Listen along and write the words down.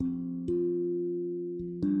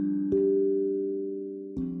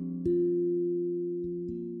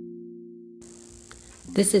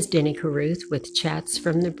This is Denny Caruth with Chats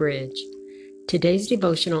from the Bridge. Today's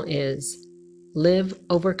devotional is Live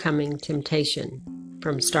Overcoming Temptation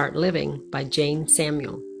from Start Living by Jane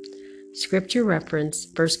Samuel. Scripture reference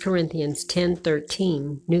 1 Corinthians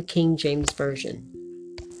 10:13, New King James Version.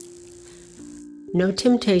 No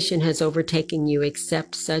temptation has overtaken you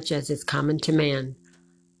except such as is common to man.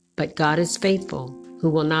 But God is faithful, who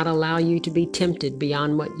will not allow you to be tempted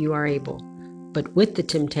beyond what you are able, but with the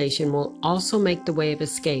temptation will also make the way of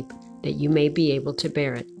escape, that you may be able to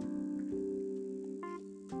bear it.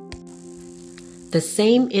 The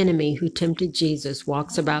same enemy who tempted Jesus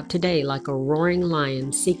walks about today like a roaring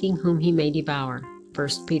lion, seeking whom he may devour.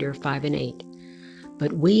 1 Peter 5:8.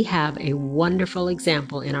 But we have a wonderful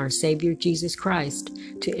example in our Savior Jesus Christ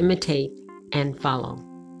to imitate and follow.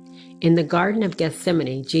 In the Garden of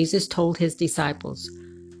Gethsemane, Jesus told his disciples,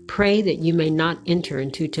 "Pray that you may not enter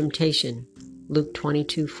into temptation." Luke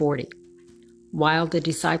 22:40. While the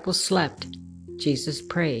disciples slept, Jesus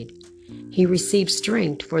prayed. He received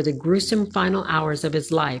strength for the gruesome final hours of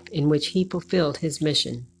his life in which he fulfilled his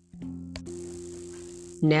mission.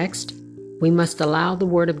 Next, we must allow the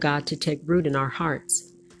Word of God to take root in our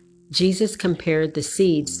hearts. Jesus compared the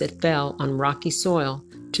seeds that fell on rocky soil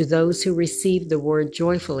to those who received the Word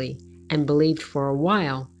joyfully and believed for a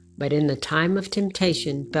while, but in the time of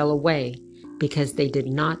temptation fell away because they did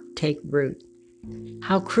not take root.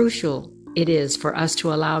 How crucial it is for us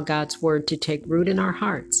to allow God's Word to take root in our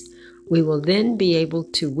hearts. We will then be able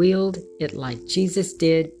to wield it like Jesus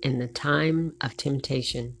did in the time of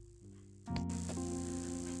temptation.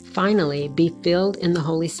 Finally, be filled in the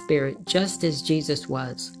Holy Spirit just as Jesus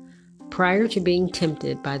was. Prior to being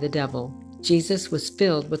tempted by the devil, Jesus was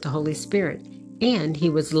filled with the Holy Spirit, and he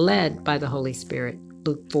was led by the Holy Spirit.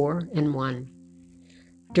 Luke 4:1.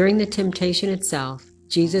 During the temptation itself,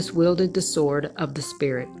 Jesus wielded the sword of the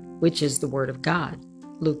Spirit, which is the Word of God.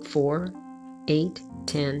 Luke 4:8,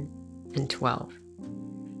 10, and 12.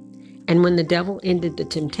 And when the devil ended the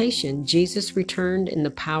temptation, Jesus returned in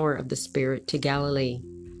the power of the Spirit to Galilee.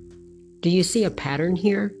 Do you see a pattern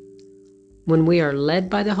here? When we are led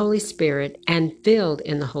by the Holy Spirit and filled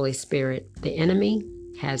in the Holy Spirit, the enemy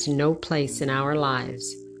has no place in our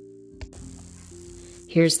lives.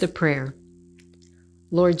 Here's the prayer.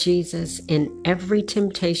 Lord Jesus, in every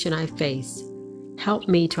temptation I face, help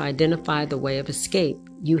me to identify the way of escape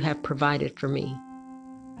you have provided for me.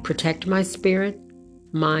 Protect my spirit,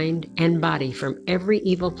 mind, and body from every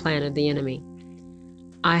evil plan of the enemy.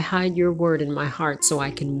 I hide your word in my heart so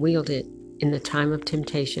I can wield it in the time of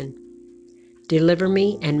temptation. Deliver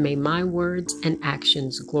me, and may my words and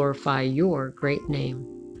actions glorify your great name.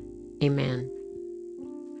 Amen.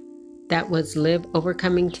 That was Live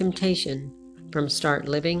Overcoming Temptation from Start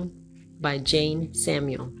Living by Jane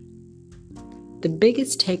Samuel. The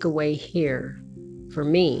biggest takeaway here for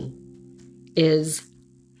me is,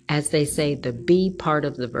 as they say, the B part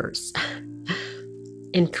of the verse.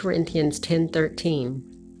 In Corinthians 10:13,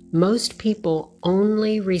 most people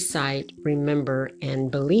only recite, remember, and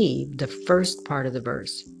believe the first part of the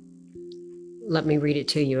verse. Let me read it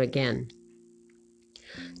to you again.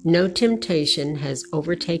 No temptation has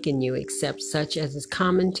overtaken you except such as is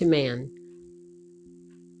common to man.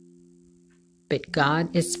 But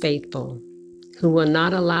God is faithful, who will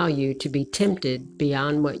not allow you to be tempted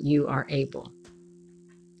beyond what you are able.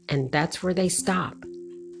 And that's where they stop.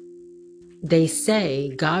 They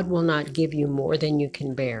say God will not give you more than you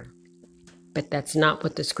can bear. But that's not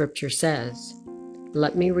what the scripture says.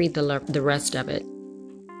 Let me read the rest of it.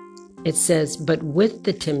 It says, but with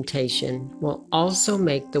the temptation will also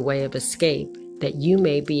make the way of escape, that you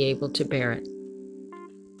may be able to bear it.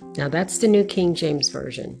 Now that's the New King James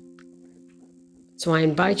Version. So I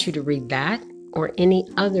invite you to read that or any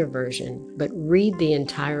other version, but read the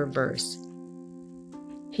entire verse.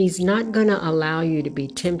 He's not going to allow you to be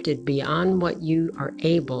tempted beyond what you are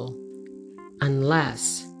able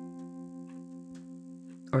unless,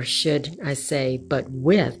 or should I say, but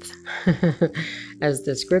with, as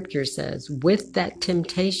the scripture says, with that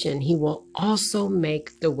temptation, he will also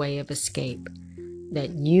make the way of escape,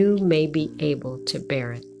 that you may be able to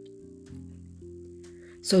bear it.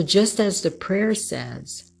 So just as the prayer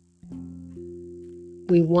says,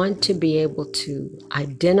 we want to be able to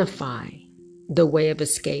identify the way of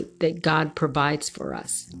escape that God provides for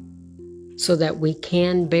us so that we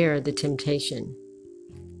can bear the temptation.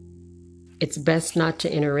 It's best not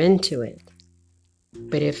to enter into it,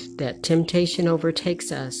 but if that temptation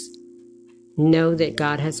overtakes us, know that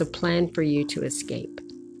God has a plan for you to escape.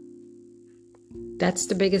 That's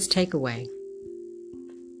the biggest takeaway.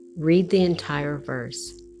 Read the entire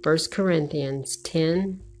verse, 1 Corinthians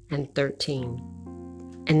 10 and 13.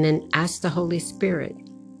 And then ask the Holy Spirit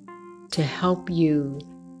to help you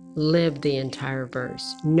live the entire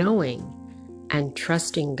verse, knowing and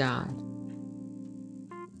trusting God,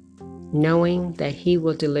 knowing that He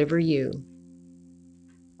will deliver you,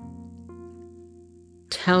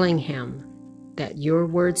 telling Him that your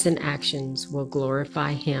words and actions will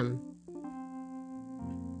glorify Him.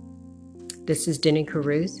 This is Denny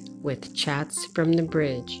Caruth with Chats from the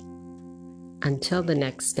Bridge. Until the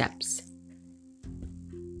next steps.